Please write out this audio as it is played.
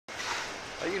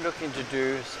Are you looking to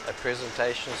do a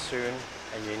presentation soon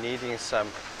and you're needing some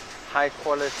high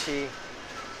quality,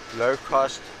 low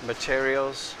cost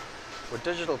materials? Well,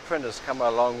 digital printers come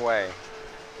a long way.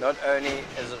 Not only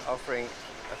is it offering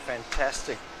a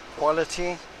fantastic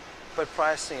quality, but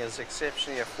pricing is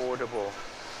exceptionally affordable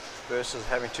versus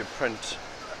having to print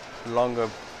longer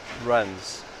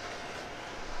runs.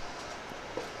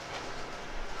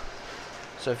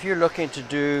 So if you're looking to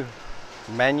do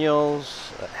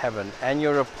manuals, have an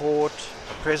annual report,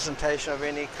 a presentation of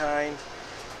any kind,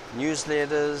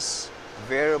 newsletters,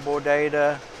 variable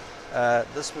data,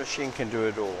 this machine can do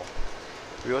it all.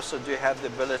 We also do have the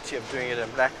ability of doing it in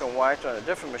black and white on a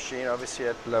different machine, obviously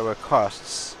at lower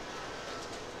costs.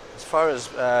 As far as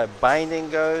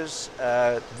binding goes,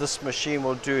 this machine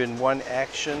will do in one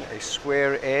action a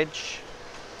square edge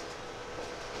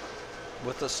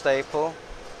with a staple,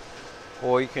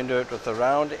 or you can do it with a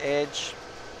round edge,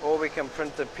 or we can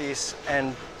print the piece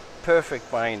and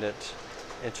perfect bind it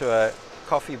into a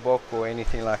coffee book or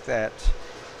anything like that.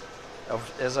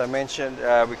 As I mentioned,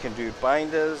 we can do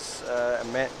binders,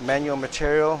 manual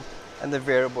material, and the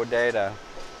variable data.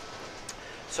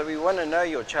 So we want to know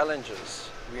your challenges.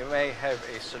 We may have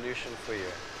a solution for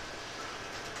you.